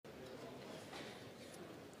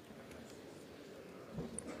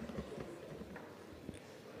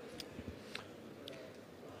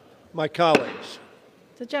My colleagues,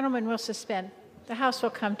 The gentleman will suspend. The House will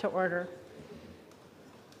come to order.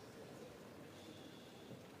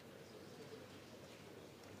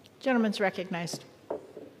 Gentleman's recognized.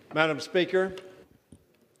 Madam Speaker,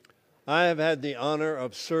 I have had the honor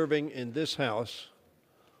of serving in this House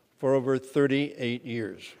for over 38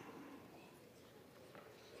 years.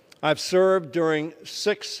 I've served during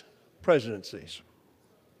 6 presidencies.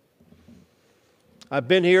 I've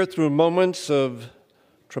been here through moments of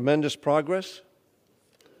tremendous progress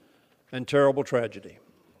and terrible tragedy.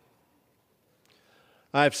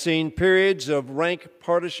 I've seen periods of rank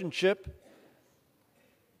partisanship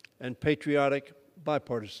and patriotic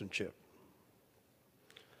bipartisanship.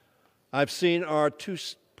 I've seen our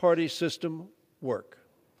two-party system work,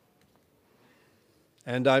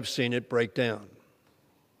 and I've seen it break down.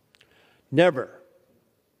 Never,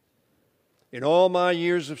 in all my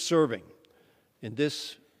years of serving in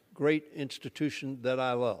this great institution that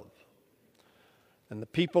I love, and the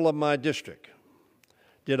people of my district,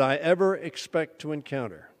 did I ever expect to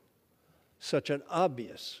encounter such an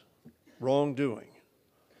obvious wrongdoing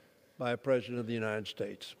by a President of the United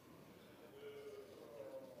States.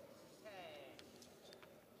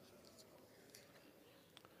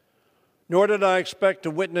 Nor did I expect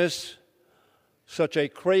to witness such a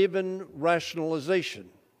craven rationalization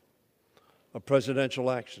of presidential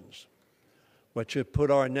actions, which have put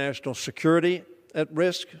our national security at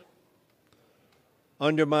risk,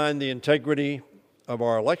 undermined the integrity of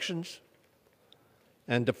our elections,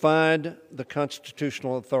 and defied the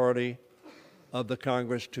constitutional authority of the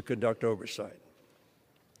Congress to conduct oversight.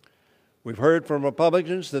 We've heard from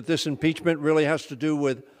Republicans that this impeachment really has to do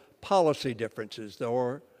with policy differences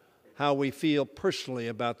or how we feel personally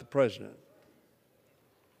about the president,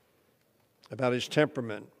 about his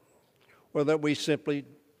temperament, or that we simply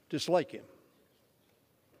dislike him.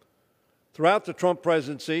 Throughout the Trump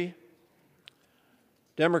presidency,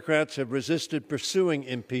 Democrats have resisted pursuing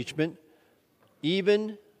impeachment,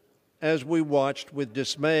 even as we watched with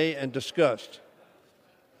dismay and disgust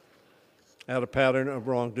at a pattern of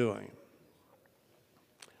wrongdoing.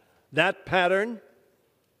 That pattern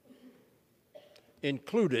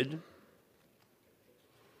included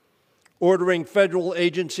ordering federal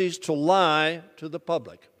agencies to lie to the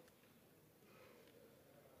public,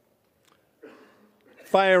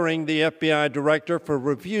 firing the FBI director for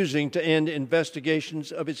refusing to end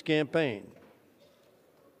investigations of his campaign,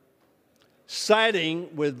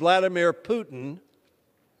 siding with Vladimir Putin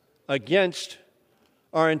against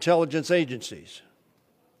our intelligence agencies,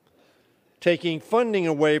 taking funding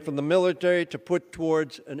away from the military to put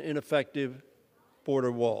towards an ineffective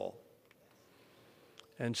border wall,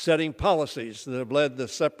 and setting policies that have led to the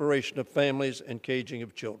separation of families and caging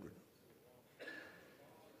of children.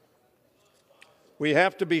 We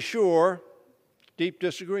have to be sure deep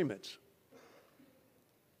disagreements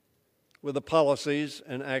with the policies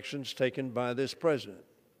and actions taken by this president.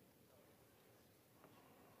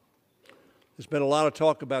 There's been a lot of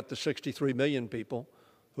talk about the 63 million people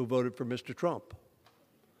who voted for Mr. Trump.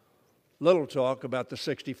 Little talk about the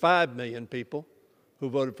 65 million people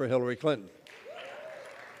who voted for Hillary Clinton.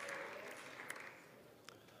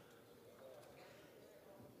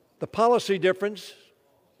 The policy difference,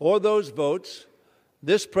 or those votes,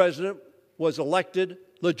 this president was elected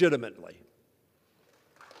legitimately.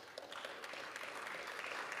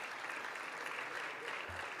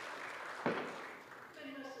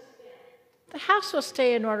 The House will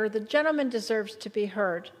stay in order. The gentleman deserves to be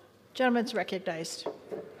heard. Gentleman's recognized.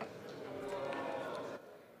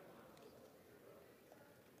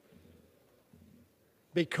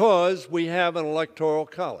 Because we have an electoral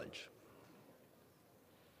college.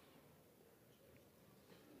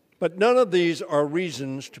 But none of these are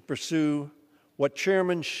reasons to pursue what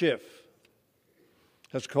Chairman Schiff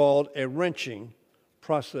has called a wrenching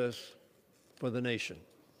process for the nation.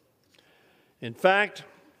 In fact,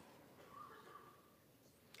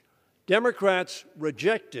 Democrats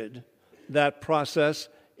rejected that process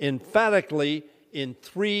emphatically in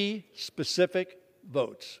 3 specific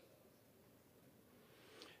votes.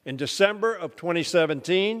 In December of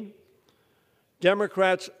 2017,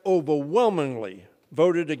 Democrats overwhelmingly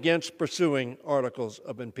voted against pursuing articles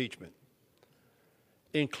of impeachment,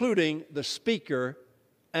 including the Speaker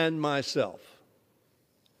and myself.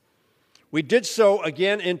 We did so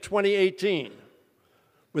again in 2018,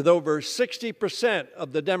 with over 60%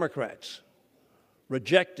 of the Democrats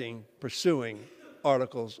rejecting pursuing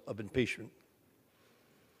articles of impeachment.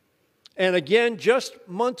 And again, just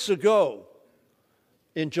months ago,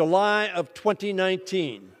 in July of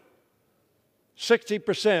 2019,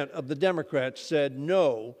 60% of the Democrats said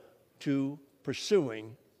no to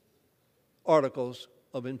pursuing articles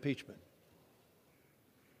of impeachment.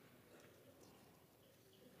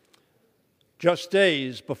 Just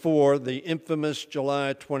days before the infamous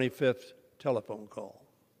July 25th telephone call,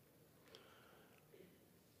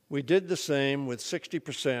 we did the same with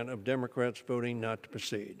 60% of Democrats voting not to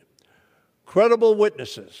proceed. Credible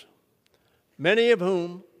witnesses, many of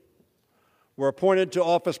whom were appointed to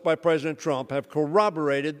office by President Trump, have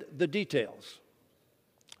corroborated the details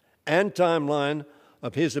and timeline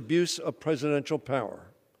of his abuse of presidential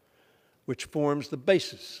power, which forms the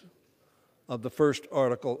basis of the first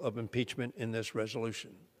article of impeachment in this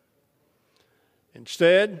resolution.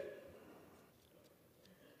 Instead,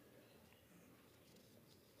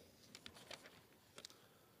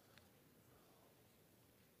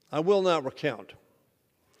 I will not recount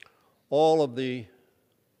all of the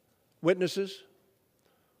witnesses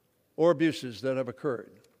or abuses that have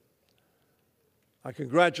occurred. I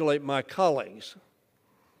congratulate my colleagues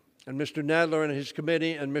and Mr. Nadler and his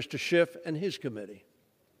committee and Mr. Schiff and his committee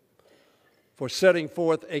for setting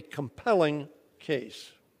forth a compelling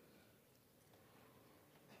case.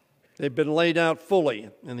 They've been laid out fully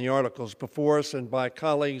in the articles before us and by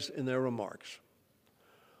colleagues in their remarks.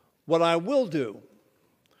 What I will do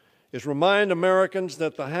is remind Americans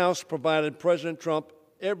that the House provided President Trump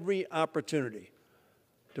every opportunity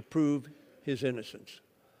to prove his innocence,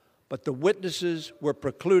 but the witnesses were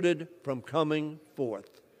precluded from coming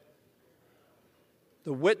forth.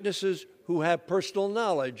 The witnesses who have personal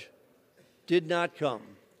knowledge did not come,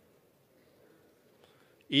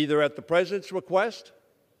 either at the President's request,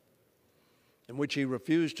 in which he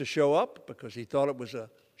refused to show up because he thought it was a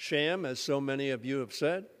sham, as so many of you have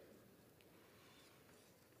said,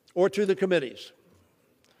 or to the committees.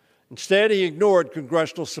 Instead, he ignored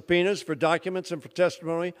congressional subpoenas for documents and for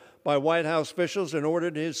testimony by White House officials and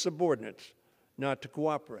ordered his subordinates not to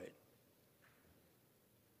cooperate.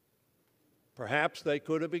 Perhaps they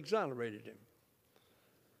could have exonerated him.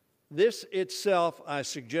 This itself, I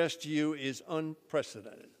suggest to you, is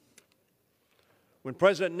unprecedented. When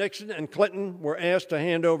President Nixon and Clinton were asked to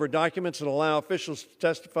hand over documents and allow officials to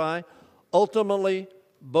testify, ultimately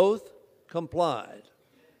both complied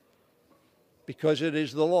because it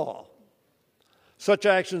is the law. Such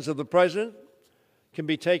actions of the President can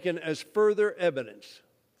be taken as further evidence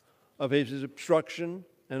of his obstruction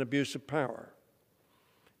and abuse of power.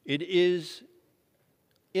 It is,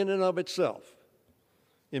 in and of itself,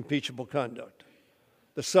 impeachable conduct,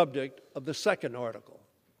 the subject of the second article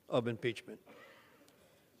of impeachment.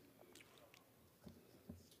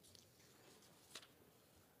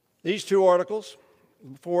 These two articles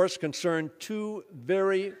before us concern two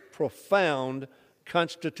very profound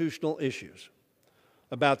constitutional issues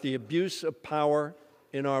about the abuse of power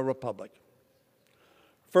in our republic.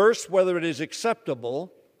 First, whether it is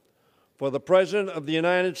acceptable for the President of the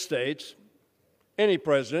United States, any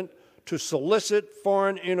president, to solicit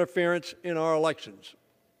foreign interference in our elections.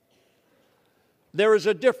 There is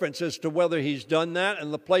a difference as to whether he's done that,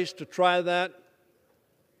 and the place to try that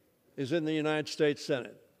is in the United States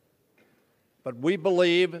Senate. But we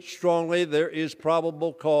believe strongly there is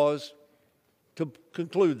probable cause to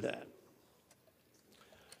conclude that.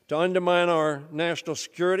 To undermine our national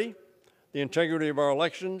security, the integrity of our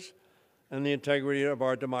elections, and the integrity of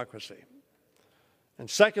our democracy. And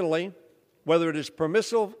secondly, whether it is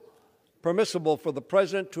permissible for the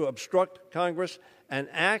President to obstruct Congress and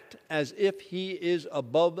act as if he is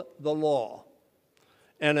above the law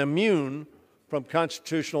and immune from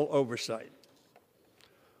constitutional oversight.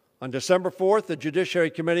 On December 4th, the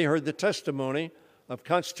Judiciary Committee heard the testimony of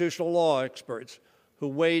constitutional law experts who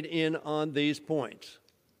weighed in on these points.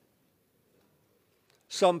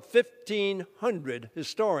 Some 1,500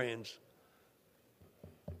 historians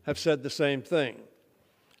have said the same thing.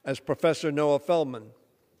 As Professor Noah Feldman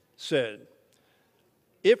said,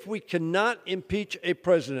 if we cannot impeach a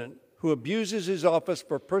president who abuses his office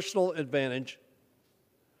for personal advantage,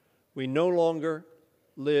 we no longer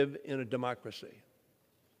live in a democracy.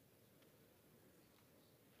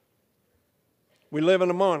 We live in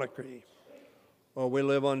a monarchy, or we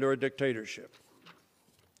live under a dictatorship.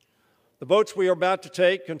 The votes we are about to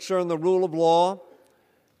take concern the rule of law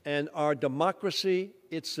and our democracy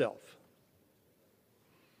itself.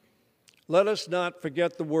 Let us not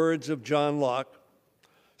forget the words of John Locke,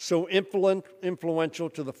 so influential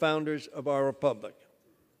to the founders of our republic.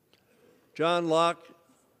 John Locke,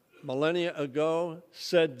 millennia ago,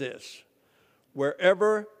 said this: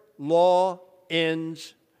 wherever law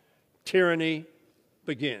ends, tyranny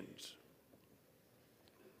begins.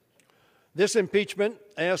 This impeachment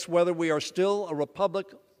asks whether we are still a republic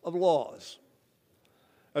of laws,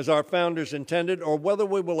 as our founders intended, or whether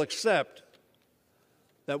we will accept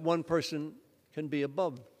that one person can be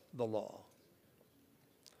above the law.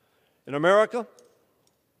 In America,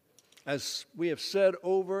 as we have said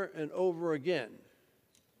over and over again,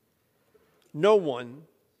 no one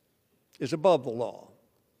is above the law,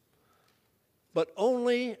 but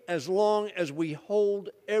only as long as we hold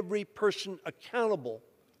every person accountable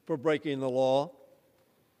for breaking the law,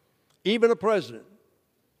 even a president,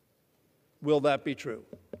 will that be true.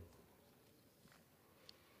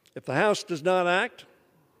 If the House does not act,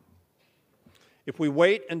 if we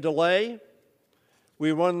wait and delay,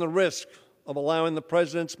 we run the risk of allowing the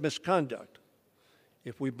president's misconduct,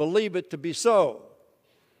 if we believe it to be so,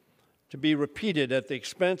 to be repeated at the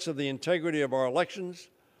expense of the integrity of our elections,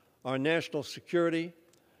 our national security,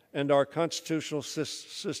 and our constitutional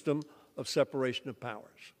system of separation of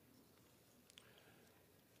powers.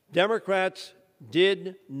 Democrats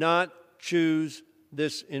did not choose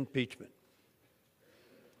this impeachment.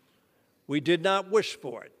 We did not wish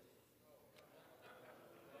for it.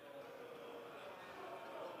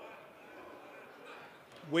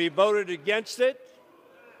 We voted against it.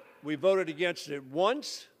 We voted against it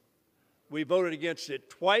once. We voted against it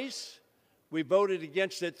twice. We voted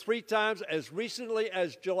against it 3 times as recently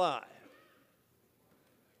as July.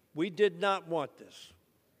 We did not want this.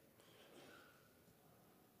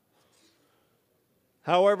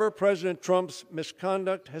 However, President Trump's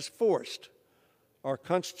misconduct has forced our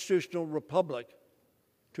constitutional republic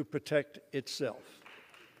to protect itself.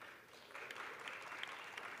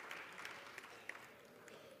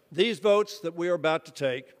 These votes that we are about to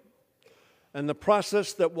take and the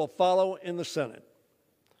process that will follow in the Senate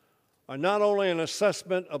are not only an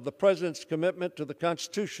assessment of the President's commitment to the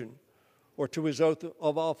Constitution or to his oath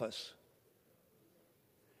of office,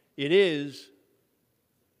 it is,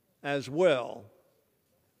 as well,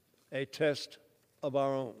 a test of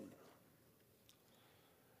our own.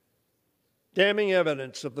 Damning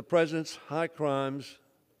evidence of the President's high crimes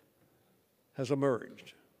has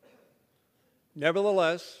emerged.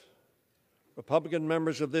 Nevertheless, Republican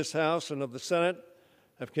members of this House and of the Senate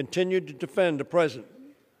have continued to defend a President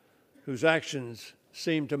whose actions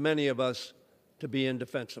seem to many of us to be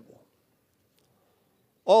indefensible.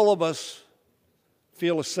 All of us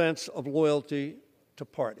feel a sense of loyalty to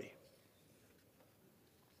party.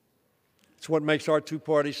 It's what makes our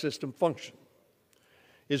two-party system function.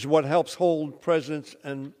 It's what helps hold presidents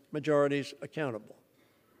and majorities accountable.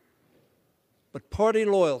 But party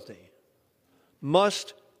loyalty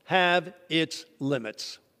must have its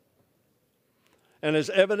limits. And as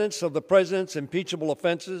evidence of the president's impeachable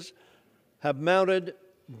offenses have mounted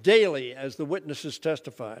daily as the witnesses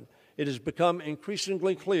testified, it has become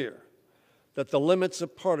increasingly clear that the limits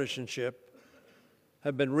of partisanship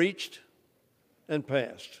have been reached and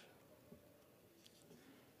passed.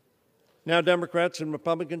 Now Democrats and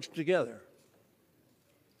Republicans together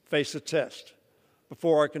face a test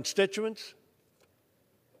before our constituents,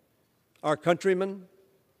 our countrymen,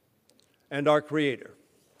 and our Creator.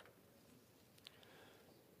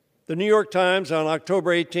 The New York Times on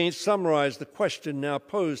October 18th summarized the question now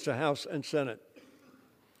posed to House and Senate,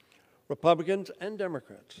 Republicans and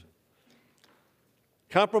Democrats.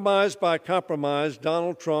 Compromise by compromise,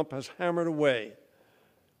 Donald Trump has hammered away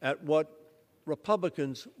at what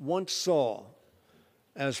Republicans once saw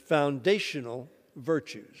as foundational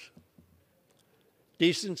virtues: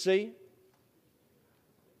 decency,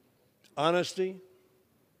 honesty,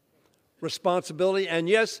 responsibility, and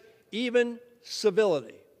yes, even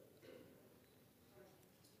civility.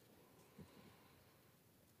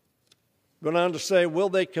 Going on to say, will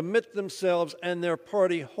they commit themselves and their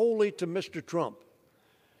party wholly to Mr. Trump,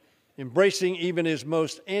 embracing even his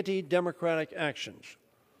most anti-democratic actions?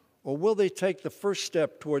 Or will they take the first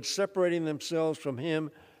step towards separating themselves from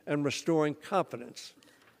him and restoring confidence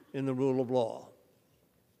in the rule of law?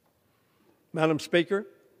 Madam Speaker,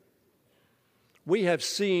 we have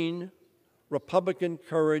seen Republican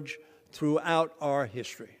courage throughout our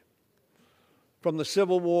history, from the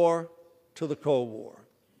Civil War to the Cold War.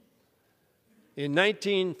 In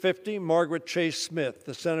 1950, Margaret Chase Smith,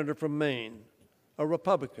 the senator from Maine, a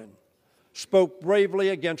Republican, spoke bravely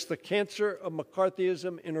against the cancer of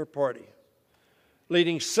McCarthyism in her party,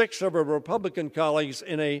 leading 6 of her Republican colleagues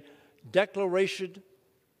in a declaration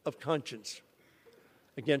of conscience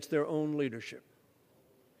against their own leadership.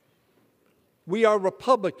 We are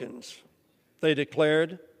Republicans, they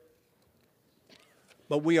declared,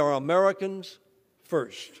 but we are Americans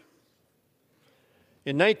first.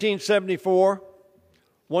 In 1974,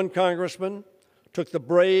 one congressman took the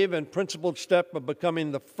brave and principled step of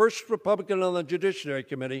becoming the first Republican on the Judiciary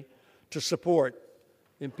Committee to support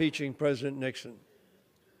impeaching President Nixon.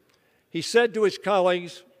 He said to his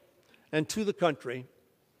colleagues and to the country,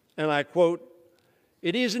 and I quote,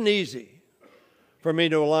 It isn't easy for me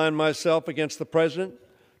to align myself against the President,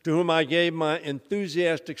 to whom I gave my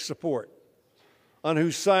enthusiastic support, on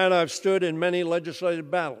whose side I've stood in many legislative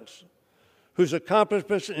battles, whose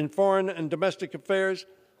accomplishments in foreign and domestic affairs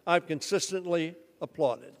I've consistently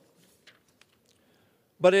applauded.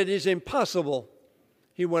 But it is impossible,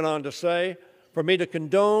 he went on to say, for me to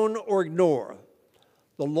condone or ignore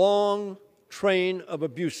the long train of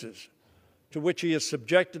abuses to which he has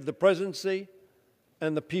subjected the presidency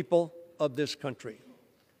and the people of this country.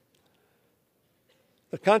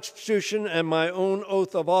 The Constitution and my own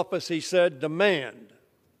oath of office, he said, demand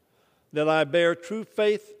that I bear true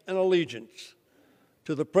faith and allegiance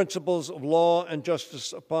to the principles of law and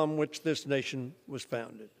justice upon which this nation was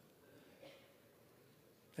founded.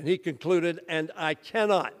 And he concluded, and I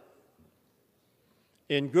cannot,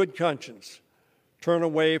 in good conscience, turn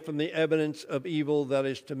away from the evidence of evil that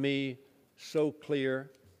is to me so clear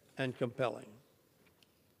and compelling.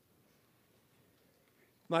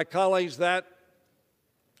 My colleagues, that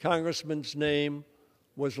congressman's name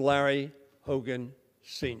was Larry Hogan,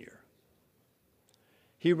 Sr.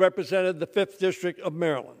 He represented the 5th District of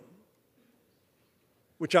Maryland,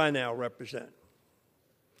 which I now represent.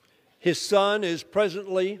 His son is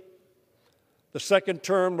presently the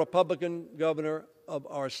second-term Republican governor of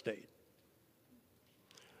our state.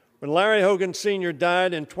 When Larry Hogan Sr.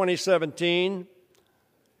 died in 2017,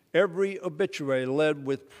 every obituary led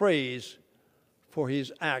with praise for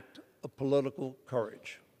his act of political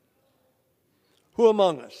courage. Who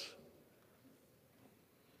among us,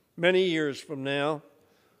 many years from now,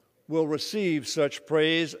 will receive such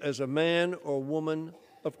praise as a man or woman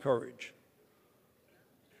of courage?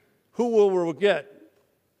 Who will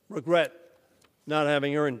regret not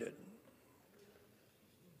having earned it?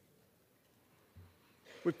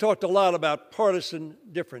 We've talked a lot about partisan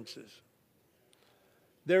differences.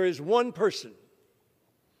 There is one person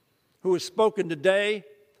who has spoken today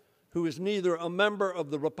who is neither a member of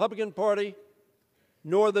the Republican Party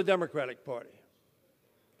nor the Democratic Party.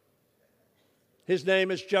 His name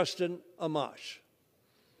is Justin Amash,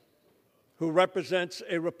 who represents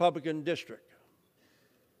a Republican district.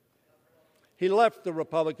 He left the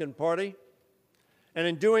Republican Party, and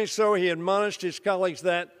in doing so, he admonished his colleagues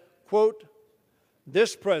that, quote,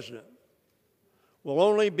 this president will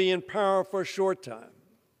only be in power for a short time,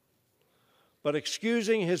 but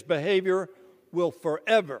excusing his behavior will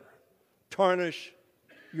forever tarnish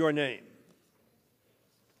your name.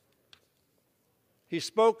 He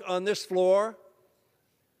spoke on this floor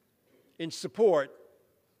in support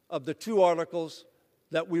of the two articles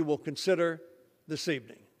that we will consider this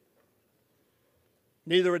evening.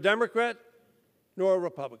 Neither a Democrat nor a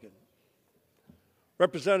Republican.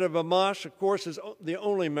 Representative Amash, of course, is the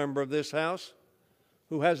only member of this House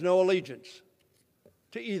who has no allegiance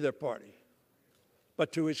to either party,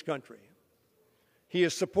 but to his country. He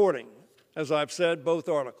is supporting, as I've said, both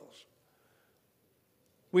articles.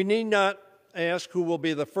 We need not ask who will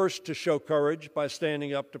be the first to show courage by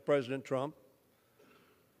standing up to President Trump.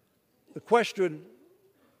 The question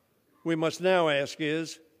we must now ask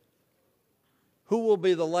is, who will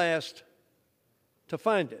be the last to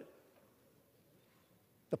find it?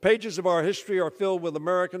 The pages of our history are filled with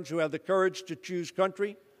Americans who have the courage to choose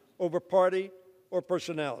country over party or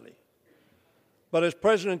personality. But as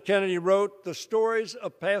President Kennedy wrote, the stories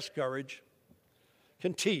of past courage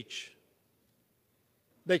can teach.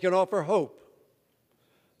 They can offer hope.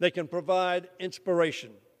 They can provide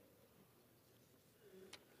inspiration.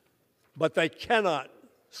 But they cannot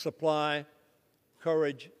supply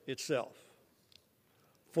courage itself.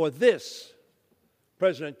 For this,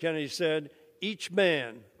 President Kennedy said, each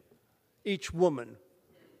man, each woman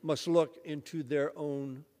must look into their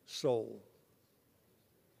own soul.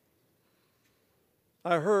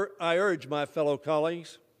 I urge my fellow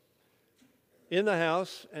colleagues in the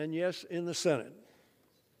House and, yes, in the Senate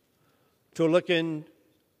to look into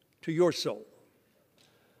your soul.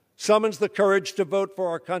 Summons the courage to vote for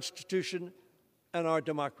our Constitution and our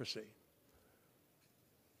democracy.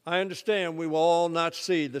 I understand we will all not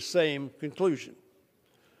see the same conclusion,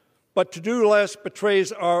 but to do less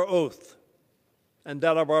betrays our oath and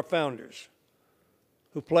that of our founders,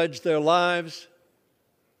 who pledged their lives,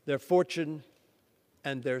 their fortune,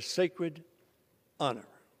 and their sacred honor.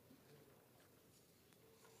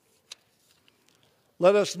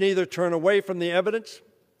 Let us neither turn away from the evidence,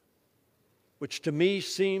 which to me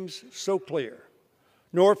seems so clear,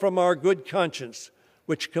 nor from our good conscience,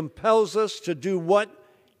 which compels us to do what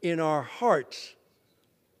in our hearts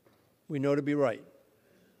we know to be right.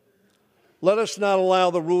 Let us not allow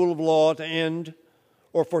the rule of law to end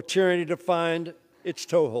or for tyranny to find its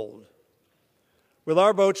toehold. With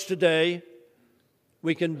our votes today,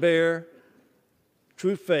 we can bear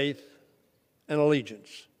true faith and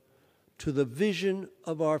allegiance to the vision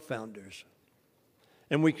of our founders,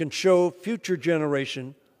 and we can show future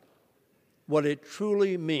generation what it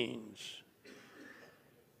truly means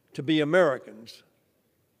to be Americans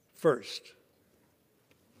first.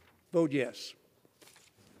 Vote yes.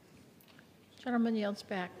 Gentleman yields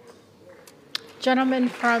back. Gentleman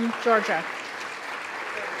from Georgia.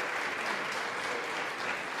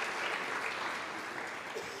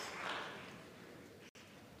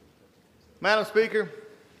 Madam Speaker,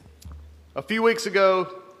 a few weeks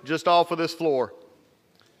ago, just off of this floor,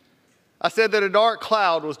 I said that a dark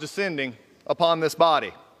cloud was descending upon this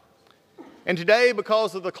body. And today,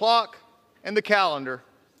 because of the clock and the calendar,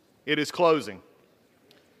 it is closing.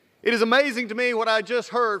 It is amazing to me what I just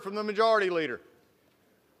heard from the Majority Leader,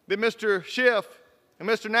 that Mr. Schiff and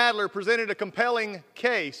Mr. Nadler presented a compelling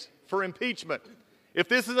case for impeachment. If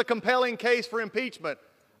this is a compelling case for impeachment,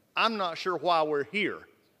 I'm not sure why we're here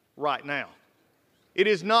right now. It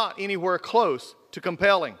is not anywhere close to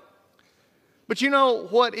compelling. But you know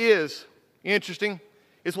what is interesting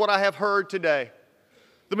is what I have heard today.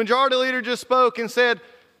 The Majority Leader just spoke and said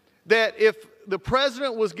that if the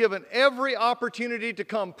President was given every opportunity to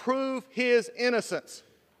come prove his innocence.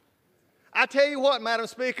 I tell you what, Madam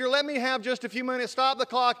Speaker, let me have just a few minutes, stop the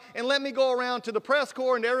clock, and let me go around to the press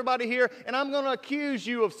corps and to everybody here, and I'm going to accuse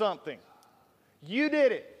you of something. You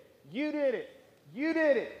did it. You did it. You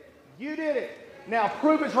did it. You did it. Now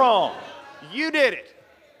prove it's wrong. You did it.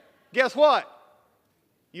 Guess what?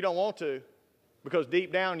 You don't want to, because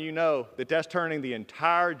deep down you know that that's turning the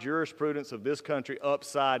entire jurisprudence of this country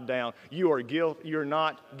upside down. You're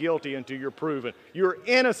not guilty until you're proven. You're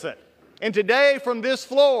innocent. And today from this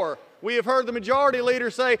floor, we have heard the Majority Leader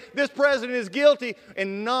say this President is guilty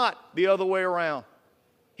and not the other way around.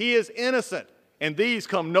 He is innocent, and these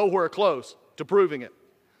come nowhere close to proving it.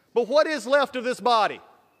 But what is left of this body?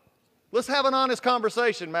 Let's have an honest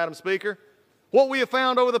conversation, Madam Speaker. What we have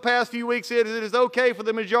found over the past few weeks is it is okay for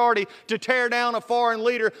the majority to tear down a foreign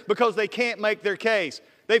leader because they can't make their case.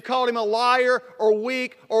 They've called him a liar or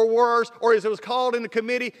weak or worse, or as it was called in the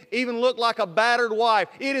committee, even looked like a battered wife.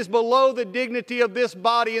 It is below the dignity of this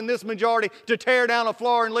body and this majority to tear down a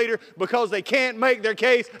foreign leader because they can't make their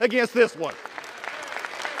case against this one.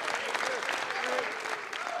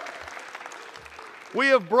 We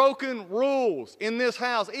have broken rules in this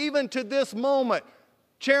House. Even to this moment,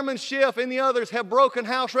 Chairman Schiff and the others have broken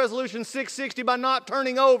House Resolution 660 by not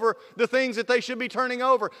turning over the things that they should be turning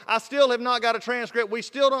over. I still have not got a transcript. We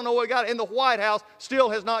still don't know what we got. And the White House still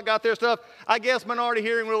has not got their stuff. I guess minority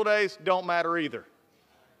hearing rule days don't matter either.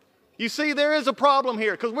 You see, there is a problem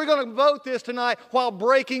here because we're going to vote this tonight while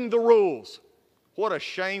breaking the rules. What a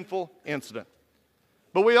shameful incident.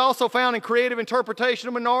 But we also found in creative interpretation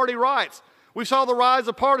of minority rights. We saw the rise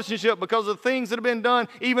of partisanship because of things that have been done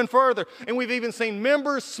even further. And we've even seen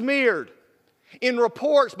members smeared in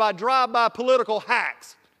reports by drive-by political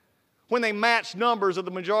hacks when they matched numbers of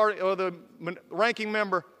the majority or the ranking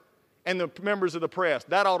member and the members of the press.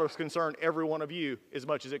 That ought to concern every one of you as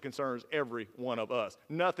much as it concerns every one of us.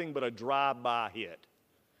 Nothing but a drive-by hit.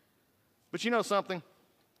 But you know something?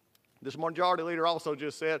 This Majority Leader also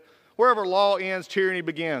just said, wherever law ends, tyranny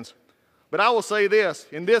begins. But I will say this,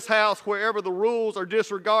 in this House, wherever the rules are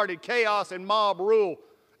disregarded, chaos and mob rule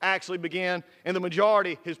actually begin, and the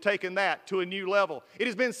majority has taken that to a new level. It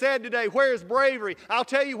has been said today, where is bravery? I'll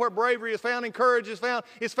tell you where bravery is found and courage is found.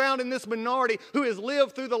 It's found in this minority who has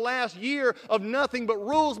lived through the last year of nothing but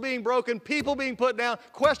rules being broken, people being put down,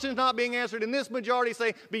 questions not being answered, and this majority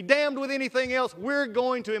saying, be damned with anything else, we're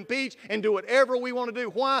going to impeach and do whatever we want to do.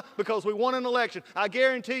 Why? Because we won an election. I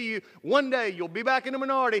guarantee you, one day you'll be back in the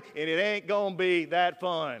minority, and it ain't going to be that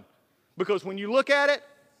fun. Because when you look at it,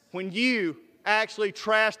 when you actually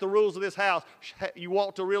trash the rules of this House, you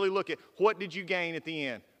ought to really look at what did you gain at the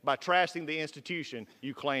end by trashing the institution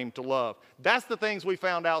you claim to love. That's the things we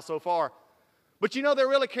found out so far. But you know, they're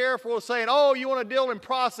really careful of saying, oh, you want to deal in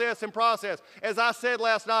process and process. As I said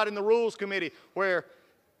last night in the Rules Committee where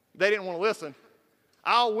they didn't want to listen,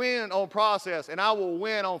 I'll win on process and I will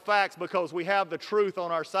win on facts because we have the truth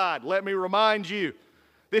on our side. Let me remind you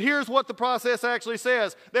that here's what the process actually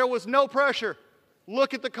says. There was no pressure.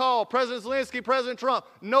 Look at the call. President Zelensky, President Trump,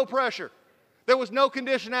 no pressure. There was no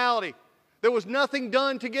conditionality. There was nothing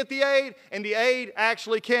done to get the aid, and the aid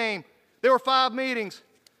actually came. There were 5 meetings.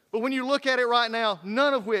 But when you look at it right now,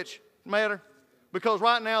 none of which matter, because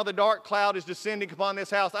right now the dark cloud is descending upon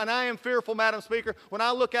this House. And I am fearful, Madam Speaker. When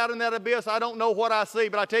I look out in that abyss, I don't know what I see,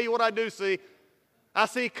 but I tell you what I do see. I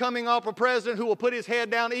see coming off a president who will put his head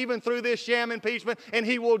down even through this sham impeachment, and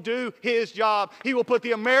he will do his job. He will put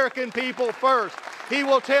the American people first. He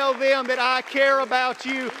will tell them that I care about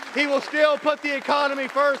you. He will still put the economy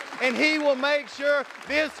first, and he will make sure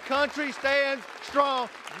this country stands strong.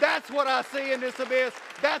 That's what I see in this abyss.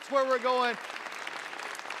 That's where we're going.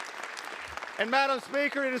 And Madam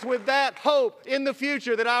Speaker, it is with that hope in the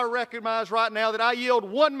future that I recognize right now that I yield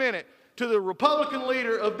 1 minute to the Republican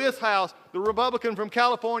leader of this House, the Republican from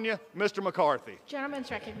California, Mr. McCarthy.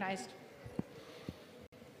 Gentleman's recognized.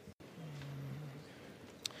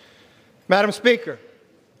 Madam Speaker,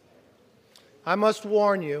 I must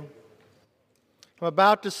warn you, I'm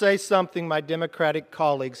about to say something my Democratic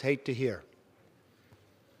colleagues hate to hear.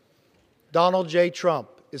 Donald J. Trump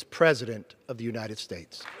is President of the United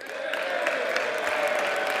States.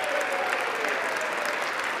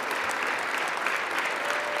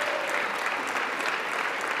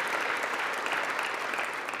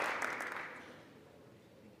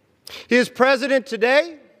 He is president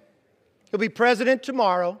today, he'll be president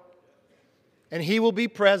tomorrow, and he will be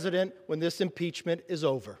president when this impeachment is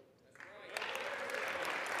over.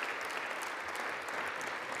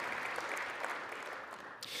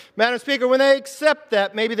 Madam Speaker, when they accept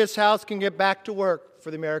that, maybe this House can get back to work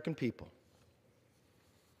for the American people.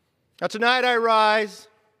 Now, tonight I rise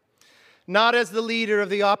not as the leader of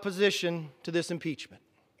the opposition to this impeachment,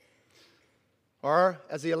 or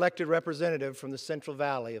as the elected representative from the Central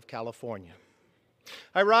Valley of California.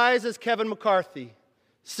 I rise as Kevin McCarthy,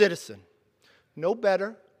 citizen, no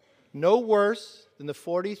better, no worse than the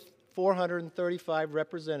 435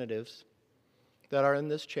 representatives that are in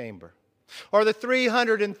this chamber, or the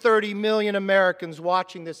 330 million Americans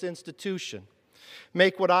watching this institution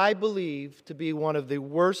make what I believe to be one of the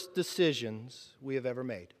worst decisions we have ever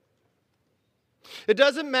made. It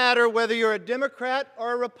doesn't matter whether you're a Democrat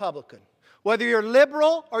or a Republican, whether you're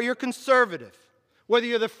liberal or you're conservative, whether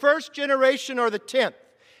you're the first generation or the 10th,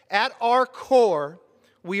 at our core,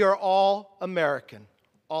 we are all American,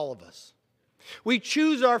 all of us. We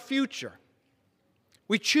choose our future.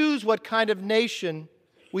 We choose what kind of nation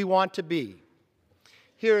we want to be.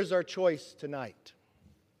 Here's our choice tonight.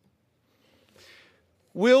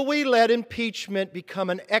 Will we let impeachment become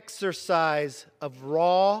an exercise of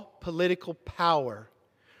raw political power,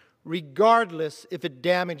 regardless if it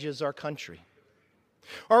damages our country?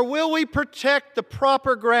 Or will we protect the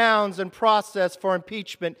proper grounds and process for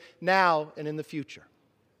impeachment now and in the future?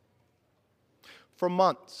 For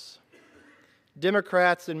months,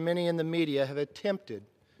 Democrats and many in the media have attempted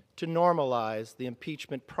to normalize the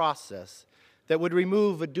impeachment process that would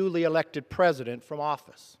remove a duly elected president from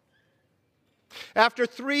office. After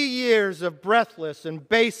 3 years of breathless and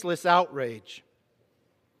baseless outrage,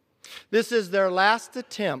 this is their last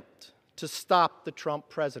attempt to stop the Trump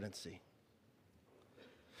presidency.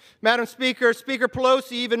 Madam Speaker, Speaker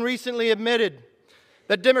Pelosi even recently admitted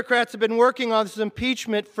that Democrats have been working on this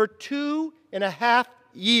impeachment for 2.5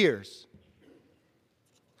 years.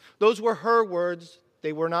 Those were her words,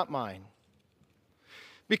 they were not mine.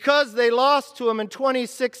 Because they lost to him in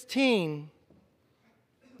 2016,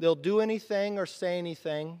 they'll do anything or say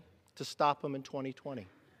anything to stop him in 2020.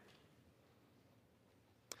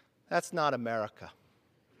 That's not America.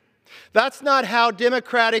 That's not how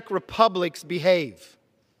democratic republics behave.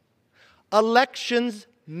 Elections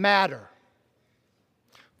matter.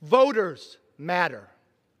 Voters matter.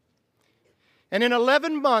 And in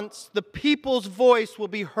 11 months, the people's voice will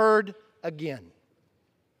be heard again.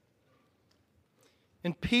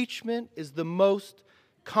 Impeachment is the most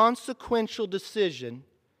consequential decision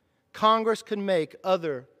Congress can make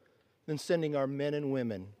other than sending our men and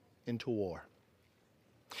women into war.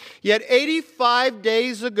 Yet 85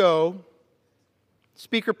 days ago,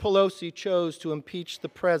 Speaker Pelosi chose to impeach the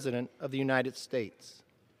President of the United States.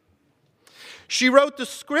 She wrote the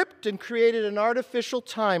script and created an artificial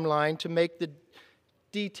timeline to make the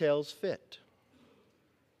details fit.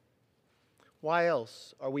 Why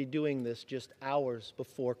else are we doing this just hours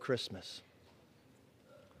before Christmas?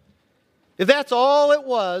 If that's all it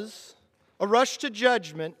was, a rush to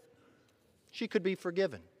judgment, she could be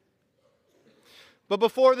forgiven. But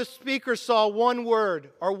before the Speaker saw one word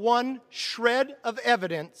or one shred of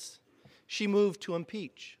evidence, she moved to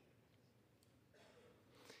impeach.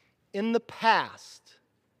 In the past,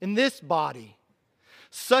 in this body,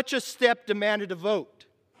 such a step demanded a vote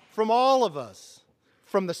from all of us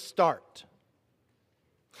from the start.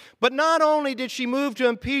 But not only did she move to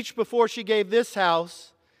impeach before she gave this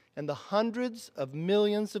House and the hundreds of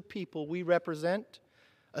millions of people we represent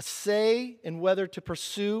a say in whether to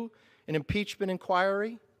pursue an impeachment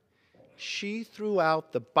inquiry, she threw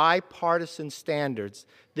out the bipartisan standards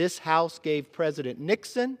this House gave President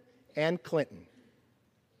Nixon and Clinton.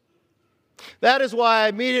 That is why I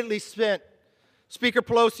immediately sent Speaker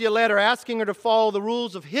Pelosi a letter asking her to follow the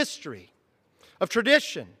rules of history, of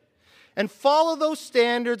tradition, and follow those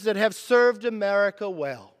standards that have served America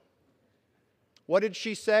well. What did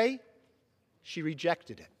she say? She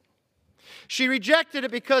rejected it. She rejected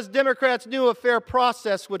it because Democrats knew a fair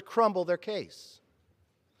process would crumble their case.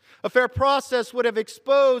 A fair process would have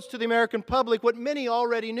exposed to the American public what many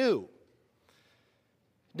already knew.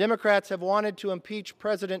 Democrats have wanted to impeach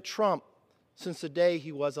President Trump since the day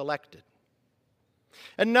he was elected.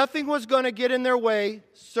 And nothing was going to get in their way,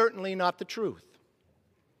 certainly not the truth.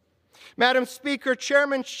 Madam Speaker,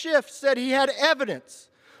 Chairman Schiff said he had evidence,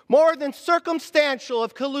 more than circumstantial,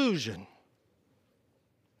 of collusion.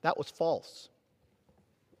 That was false.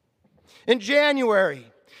 In January,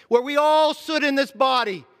 where we all stood in this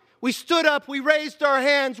body, we stood up, we raised our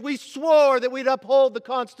hands, we swore that we'd uphold the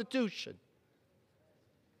Constitution.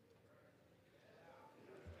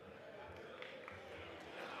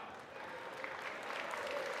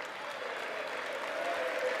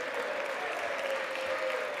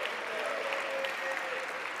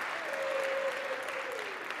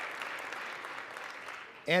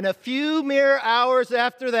 And a few mere hours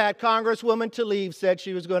after that, Congresswoman Tlaib said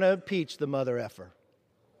she was going to impeach the mother effer.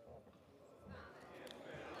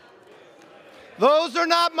 Those are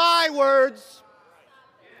not my words.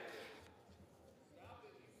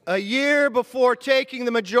 A year before taking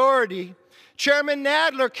the majority, Chairman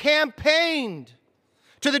Nadler campaigned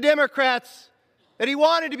to the Democrats that he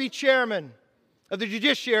wanted to be chairman of the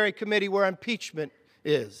Judiciary Committee where impeachment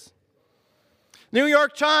is. New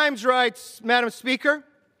York Times writes, Madam Speaker,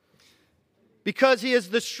 because he is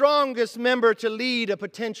the strongest member to lead a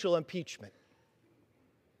potential impeachment.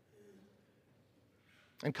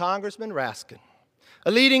 And Congressman Raskin,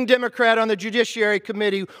 a leading Democrat on the Judiciary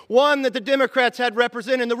Committee, one that the Democrats had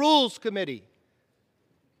represented in the Rules Committee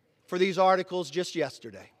for these articles just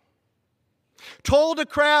yesterday, told a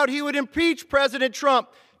crowd he would impeach President Trump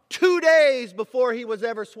 2 days before he was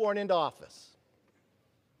ever sworn into office.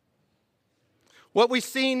 What we've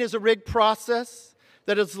seen is a rigged process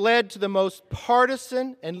that has led to the most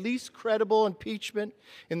partisan and least credible impeachment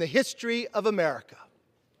in the history of America.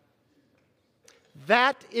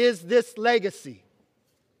 That is this legacy.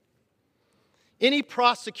 Any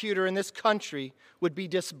prosecutor in this country would be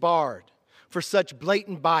disbarred for such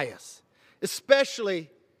blatant bias, especially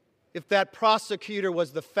if that prosecutor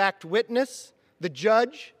was the fact witness, the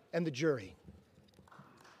judge, and the jury.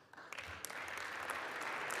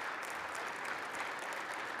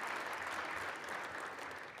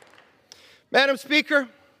 Madam Speaker,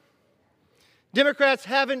 Democrats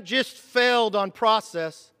haven't just failed on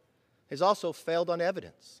process, they've also failed on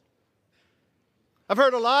evidence. I've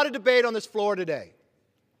heard a lot of debate on this floor today,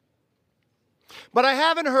 but I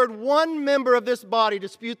haven't heard one member of this body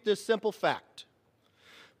dispute this simple fact.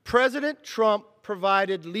 President Trump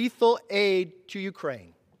provided lethal aid to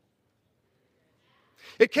Ukraine.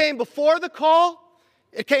 It came before the call,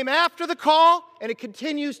 it came after the call, and it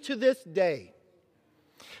continues to this day.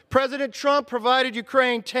 President Trump provided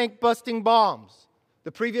Ukraine tank-busting bombs.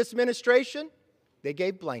 The previous administration, they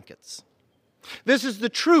gave blankets. This is the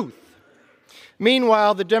truth.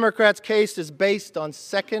 Meanwhile, the Democrats' case is based on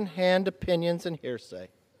second-hand opinions and hearsay.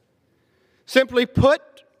 Simply put,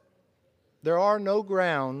 there are no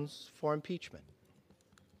grounds for impeachment.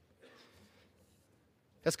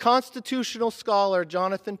 As constitutional scholar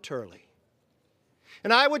Jonathan Turley,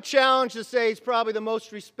 and I would challenge to say he's probably the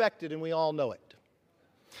most respected, and we all know it,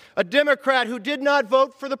 a Democrat who did not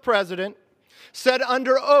vote for the president, said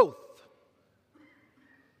under oath,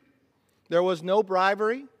 there was no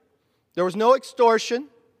bribery, there was no extortion,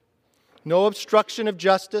 no obstruction of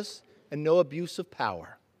justice, and no abuse of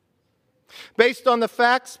power. Based on the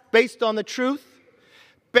facts, based on the truth,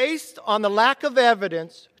 based on the lack of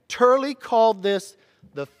evidence, Turley called this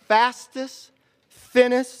the fastest,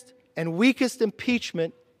 thinnest, and weakest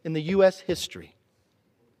impeachment in the U.S. history.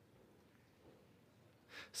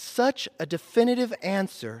 Such a definitive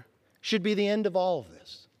answer should be the end of all of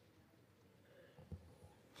this.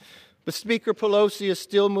 But Speaker Pelosi is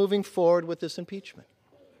still moving forward with this impeachment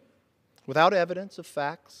without evidence of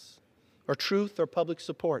facts or truth or public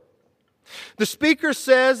support. The Speaker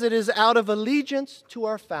says it is out of allegiance to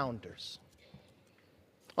our founders.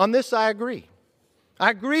 On this, I agree. I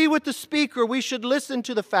agree with the Speaker. We should listen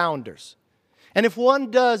to the founders. And if one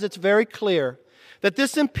does, it's very clear that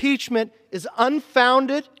this impeachment is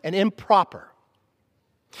unfounded and improper.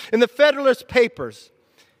 In the Federalist Papers,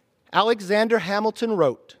 Alexander Hamilton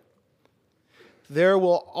wrote, there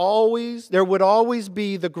would always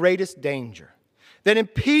be the greatest danger. That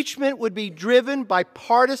impeachment would be driven by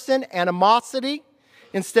partisan animosity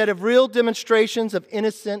instead of real demonstrations of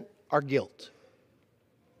innocence or guilt.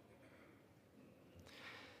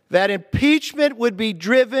 That impeachment would be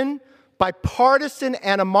driven by partisan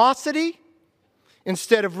animosity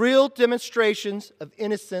instead of real demonstrations of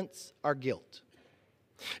innocence or guilt.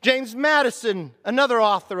 James Madison, another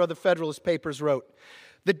author of the Federalist Papers, wrote,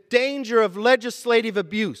 "The danger of legislative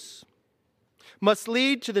abuse must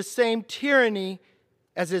lead to the same tyranny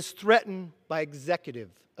as is threatened by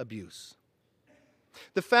executive abuse."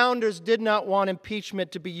 The founders did not want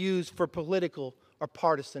impeachment to be used for political or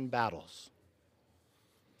partisan battles.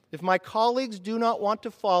 If my colleagues do not want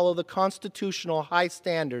to follow the constitutional high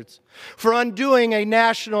standards for undoing a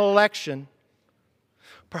national election,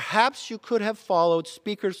 perhaps you could have followed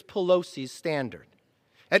Speaker Pelosi's standard,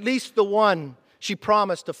 at least the one she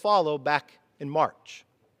promised to follow back in March.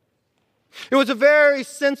 It was a very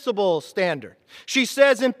sensible standard. She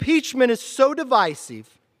says impeachment is so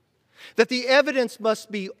divisive that the evidence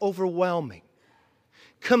must be overwhelming,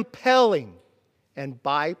 compelling, and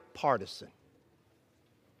bipartisan.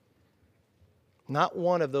 Not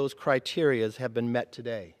one of those criteria have been met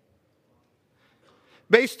today.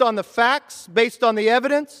 Based on the facts, based on the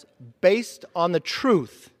evidence, based on the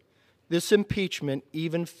truth, this impeachment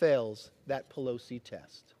even fails that Pelosi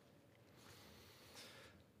test.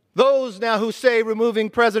 Those now who say removing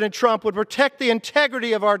President Trump would protect the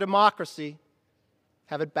integrity of our democracy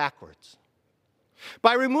have it backwards.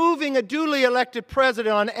 By removing a duly elected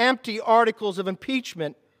president on empty articles of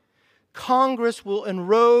impeachment, Congress will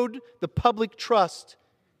erode the public trust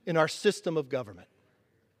in our system of government.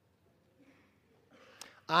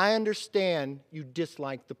 I understand you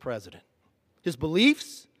dislike the president, his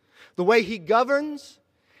beliefs, the way he governs,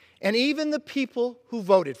 and even the people who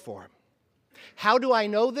voted for him. How do I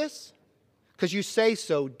know this? Because you say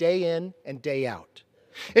so day in and day out.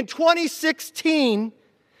 In 2016,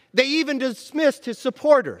 they even dismissed his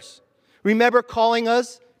supporters. Remember calling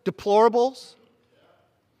us deplorables?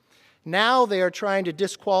 Now they are trying to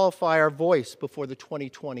disqualify our voice before the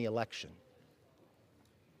 2020 election.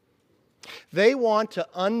 They want to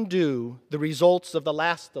undo the results of the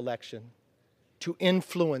last election to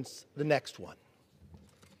influence the next one.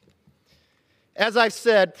 As I've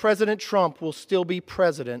said, President Trump will still be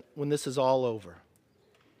president when this is all over.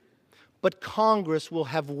 But Congress will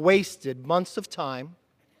have wasted months of time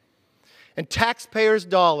and taxpayers'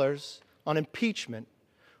 dollars on impeachment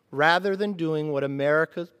rather than doing what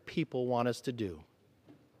America's people want us to do.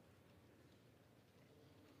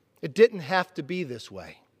 It didn't have to be this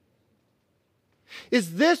way.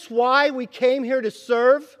 Is this why we came here to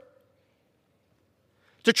serve?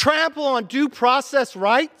 To trample on due process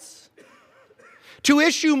rights? To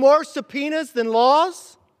issue more subpoenas than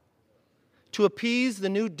laws? To appease the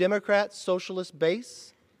new Democrat socialist base?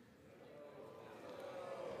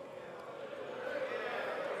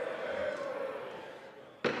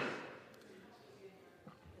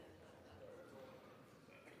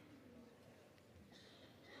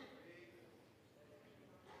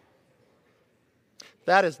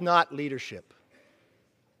 That is not leadership.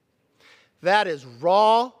 That is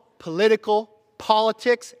raw political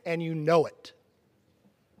politics, and you know it.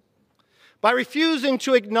 By refusing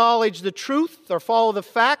to acknowledge the truth or follow the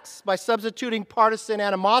facts, by substituting partisan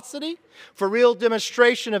animosity for real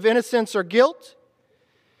demonstration of innocence or guilt,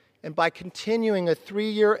 and by continuing a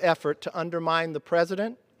 3-year effort to undermine the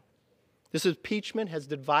president, this impeachment has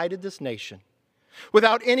divided this nation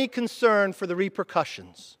without any concern for the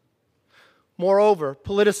repercussions. Moreover,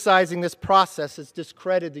 politicizing this process has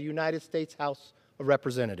discredited the United States House of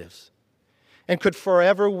Representatives and could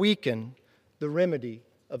forever weaken the remedy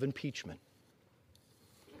of impeachment.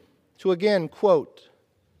 To again quote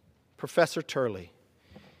Professor Turley,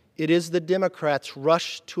 "It is the Democrats'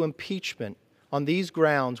 rush to impeachment on these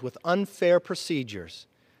grounds with unfair procedures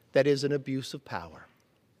that is an abuse of power."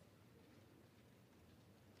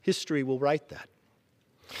 History will write that.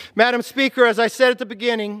 Madam Speaker, as I said at the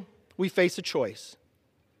beginning, we face a choice.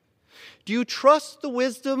 Do you trust the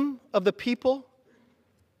wisdom of the people,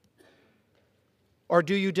 or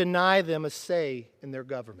do you deny them a say in their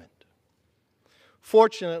government?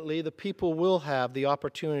 Fortunately, the people will have the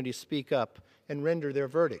opportunity to speak up and render their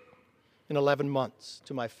verdict in 11 months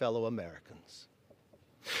to my fellow Americans.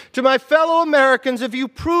 To my fellow Americans, if you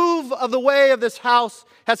approve of the way of this House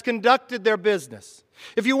has conducted their business,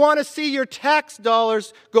 if you want to see your tax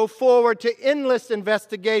dollars go forward to endless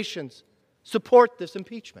investigations, support this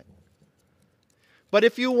impeachment. But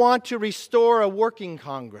if you want to restore a working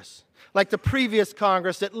Congress, like the previous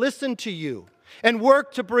Congress that listened to you and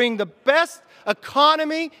work to bring the best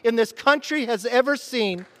economy in this country has ever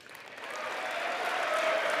seen.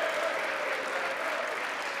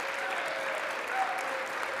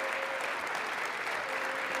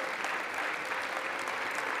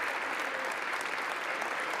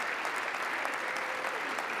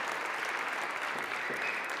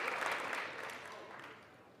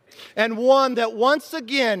 And one that once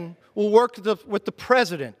again will work with the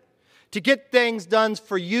President to get things done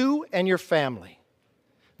for you and your family.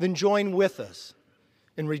 Then join with us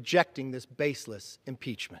in rejecting this baseless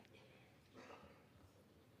impeachment.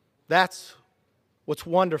 That's what's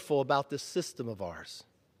wonderful about this system of ours.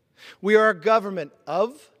 We are a government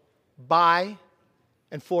of, by,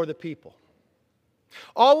 and for the people.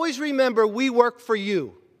 Always remember, we work for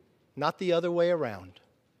you, not the other way around.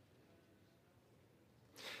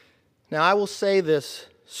 Now, I will say this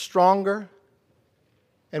stronger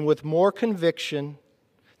and with more conviction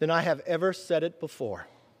than I have ever said it before.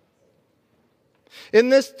 In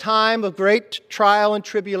this time of great trial and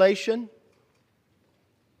tribulation,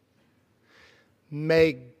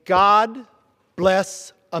 may God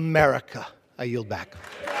bless America. I yield back.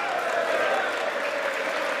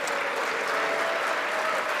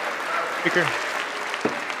 Speaker,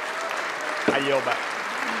 I yield back.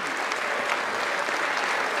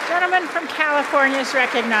 Gentleman from California is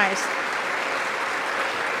recognized.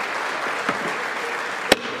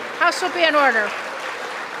 House will be in order.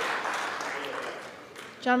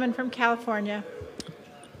 Gentleman from California.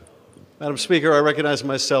 Madam Speaker, I recognize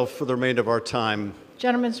myself for the remainder of our time.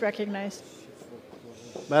 Gentleman's recognized.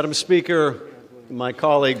 Madam Speaker, my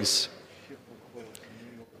colleagues,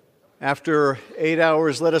 after 8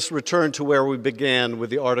 hours, let us return to where we began with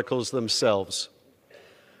the articles themselves.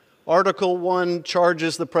 Article 1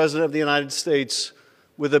 charges the President of the United States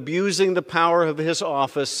with abusing the power of his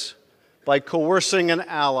office by coercing an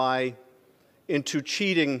ally into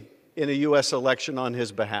cheating in a U.S. election on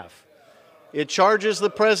his behalf. It charges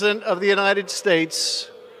the President of the United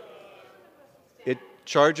States. It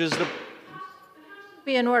charges the...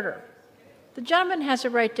 Be in order. The gentleman has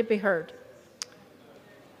a right to be heard.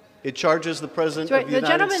 It charges the President of the United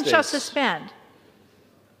States. The gentleman shall suspend.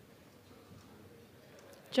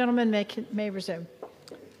 Gentleman may resume.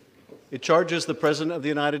 It charges the President of the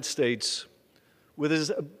United States with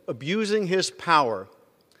abusing his power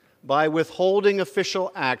by withholding official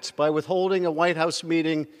acts, by withholding a White House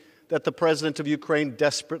meeting that the President of Ukraine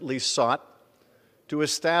desperately sought to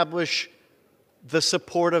establish the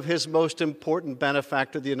support of his most important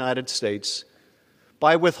benefactor, the United States,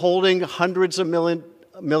 by withholding hundreds of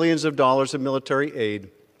millions of dollars of military aid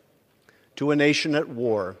to a nation at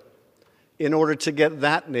war, in order to get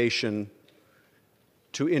that nation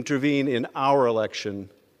to intervene in our election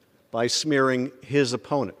by smearing his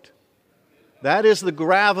opponent. That is the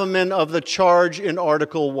gravamen of the charge in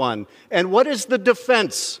Article 1. And what is the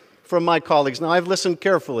defense from my colleagues? Now, I've listened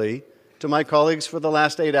carefully to my colleagues for the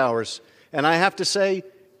last 8 hours, and I have to say,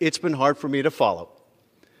 it's been hard for me to follow.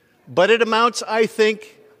 But it amounts, I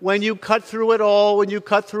think, when you cut through it all, when you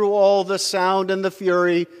cut through all the sound and the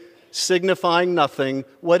fury, signifying nothing,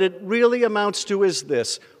 what it really amounts to is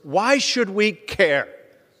this: why should we care?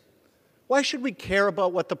 Why should we care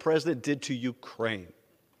about what the President did to Ukraine?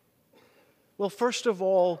 Well, first of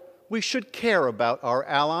all, we should care about our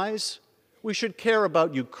allies. We should care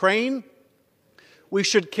about Ukraine. We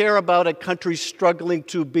should care about a country struggling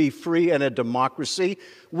to be free and a democracy.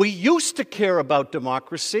 We used to care about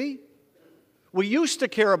democracy. We used to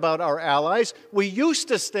care about our allies. We used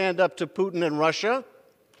to stand up to Putin and Russia.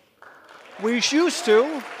 We used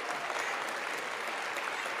to.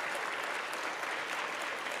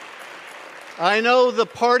 I know the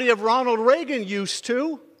party of Ronald Reagan used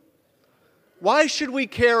to. Why should we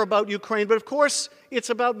care about Ukraine? But of course, it's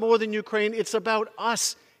about more than Ukraine. It's about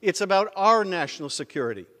us. It's about our national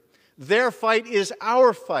security. Their fight is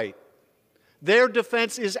our fight. Their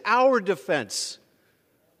defense is our defense.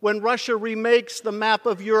 When Russia remakes the map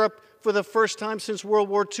of Europe for the first time since World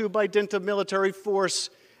War II by dint of military force,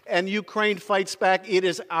 and Ukraine fights back, it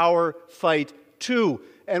is our fight too.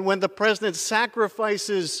 And when the President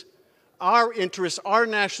sacrifices our interests, our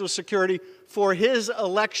national security for his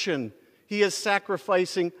election, he is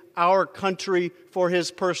sacrificing our country for his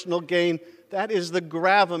personal gain. That is the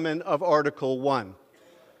gravamen of Article 1.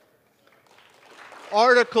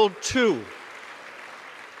 Article 2.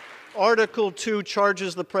 Article 2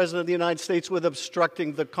 charges the President of the United States with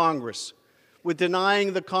obstructing the Congress, with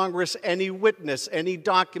denying the Congress any witness, any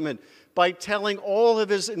document, by telling all of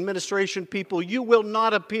his administration people, you will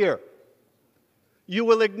not appear. You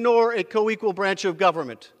will ignore a co-equal branch of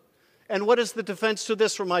government. And what is the defense to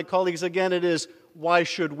this from my colleagues? Again, it is, why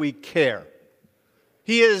should we care?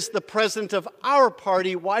 He is the president of our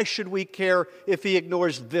party. Why should we care if he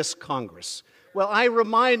ignores this Congress? Well, I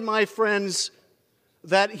remind my friends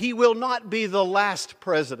that he will not be the last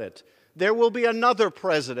president. There will be another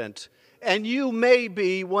president. And you may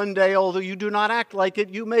be one day, although you do not act like it,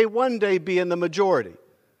 you may one day be in the majority.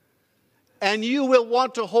 And you will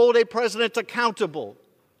want to hold a president accountable.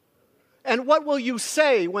 And what will you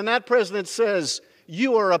say when that president says,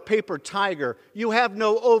 you are a paper tiger, you have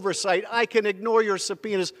no oversight, I can ignore your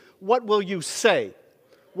subpoenas? What will you say?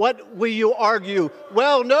 What will you argue?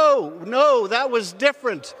 Well, no, that was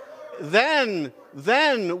different. Then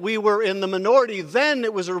we were in the minority. Then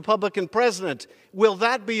it was a Republican president. Will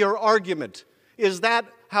that be your argument? Is that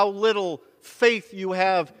how little faith you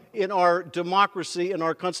have in our democracy, in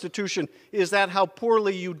our Constitution? Is that how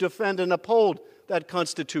poorly you defend and uphold that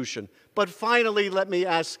Constitution? But finally, let me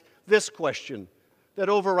ask this question that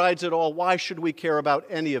overrides it all. Why should we care about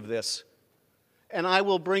any of this? And I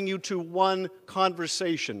will bring you to one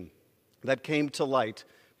conversation that came to light,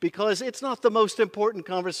 because it's not the most important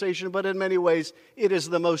conversation, but in many ways it is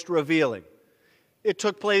the most revealing. It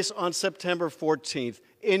took place on September 14th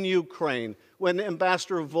in Ukraine when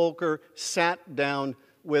Ambassador Volker sat down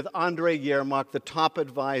with Andrei Yermak, the top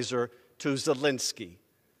advisor to Zelensky.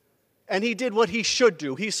 And he did what he should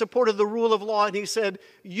do. He supported the rule of law, and he said,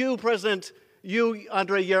 you, President, you,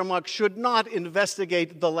 Andrei Yermak, should not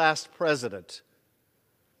investigate the last president,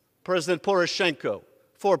 President Poroshenko,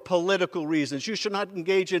 for political reasons. You should not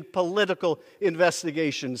engage in political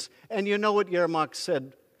investigations. And you know what Yermak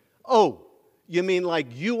said? Oh, you mean like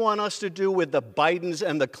you want us to do with the Bidens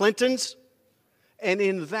and the Clintons? And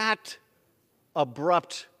in that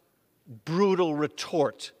abrupt, brutal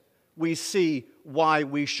retort, we see why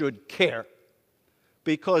we should care.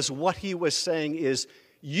 Because what he was saying is,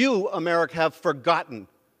 you, America, have forgotten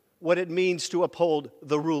what it means to uphold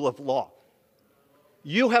the rule of law.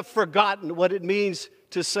 You have forgotten what it means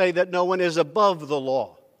to say that no one is above the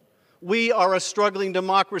law. We are a struggling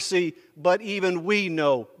democracy, but even we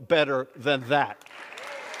know better than that.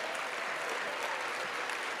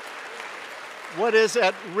 What is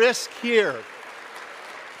at risk here?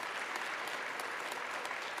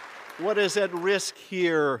 What is at risk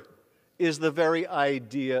here is the very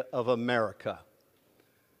idea of America.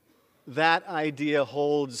 That idea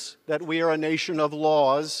holds that we are a nation of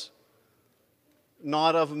laws,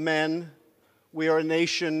 not of men. We are a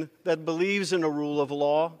nation that believes in a rule of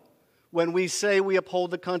law. When we say we uphold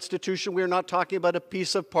the Constitution, we're not talking about a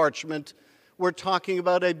piece of parchment. We're talking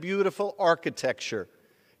about a beautiful architecture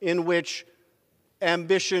in which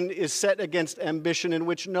ambition is set against ambition, in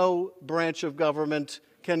which no branch of government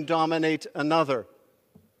can dominate another.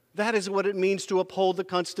 That is what it means to uphold the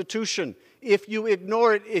Constitution. If you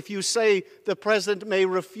ignore it, if you say the president may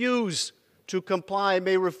refuse to comply,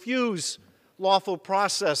 may refuse lawful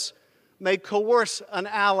process, may coerce an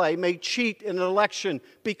ally, may cheat in an election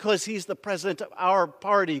because he's the president of our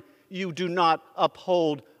party, you do not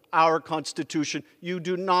uphold our Constitution. You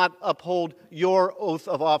do not uphold your oath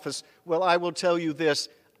of office. Well, I will tell you this,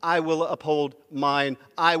 I will uphold mine.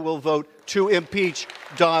 I will vote to impeach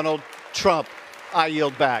Donald Trump. I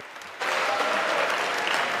yield back.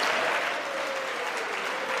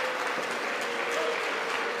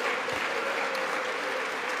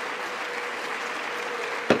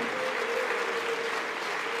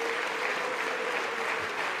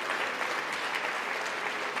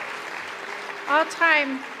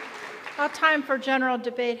 All time for general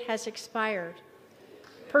debate has expired.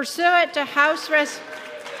 Pursuant to House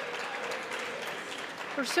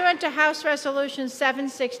Resolution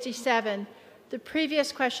 767, the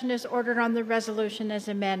previous question is ordered on the resolution as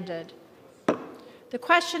amended. The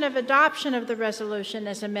question of adoption of the resolution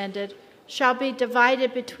as amended shall be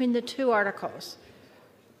divided between the two articles.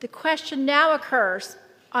 The question now occurs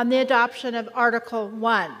on the adoption of Article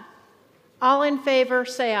 1. All in favor,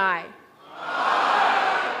 say aye. Aye.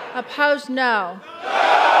 Opposed, no.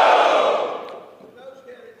 No.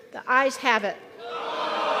 The ayes have it.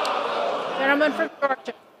 No. Gentleman from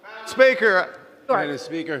Georgia. Speaker. Madam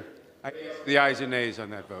Speaker, the ayes and nays on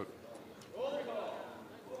that vote.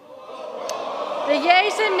 The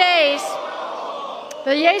yeas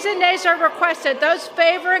and nays are requested. Those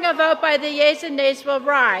favoring a vote by the yeas and nays will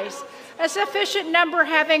rise. A sufficient number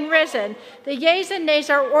having risen, the yeas and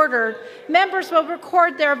nays are ordered. Members will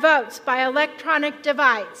record their votes by electronic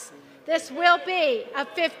device. This will be a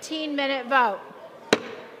 15-minute vote.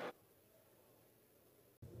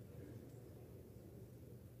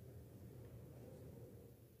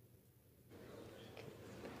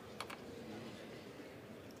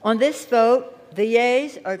 On this vote, the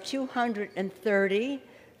yeas are 230,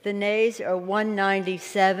 the nays are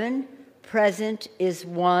 197, present is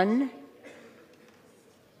 1.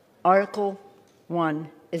 Article 1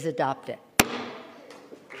 is adopted.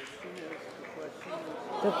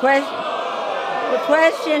 The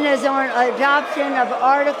question is on adoption of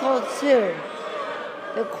Article 2.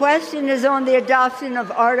 The question is on the adoption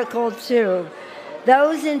of Article 2.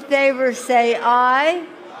 Those in favor say aye.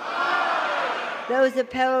 Aye. Those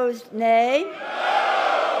opposed, nay. No.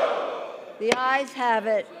 The ayes have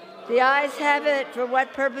it. The ayes have it. For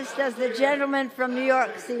what purpose does the gentleman from New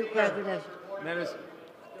York seek recognition?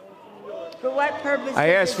 For what purpose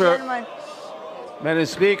does the gentleman... Madam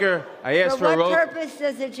Speaker, I ask for a roll. For what purpose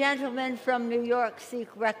does the gentleman from New York seek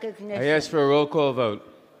recognition? I ask for a roll call vote.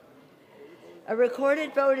 A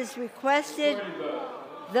recorded vote is requested.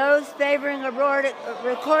 Those favoring a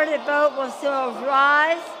recorded vote will still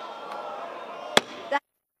rise. That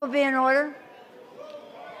will be in order.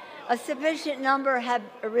 A sufficient number have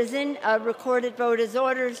arisen. A recorded vote is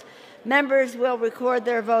ordered. Members will record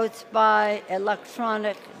their votes by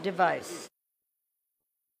electronic device.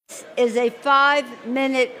 This is a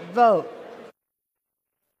 5-minute vote.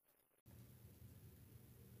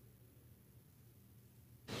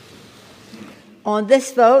 On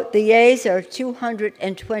this vote, the yeas are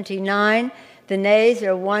 229, the nays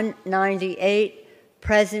are 198,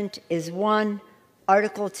 present is 1.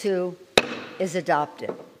 Article 2 is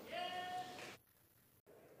adopted.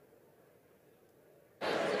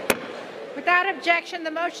 Without objection, the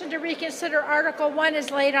motion to reconsider Article 1 is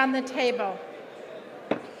laid on the table.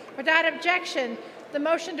 Without objection, the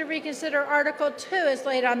motion to reconsider Article 2 is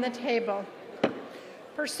laid on the table.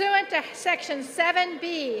 Pursuant to Section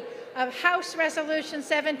 7B of House Resolution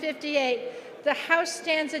 758, the House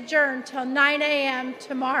stands adjourned till 9 a.m.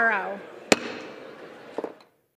 tomorrow.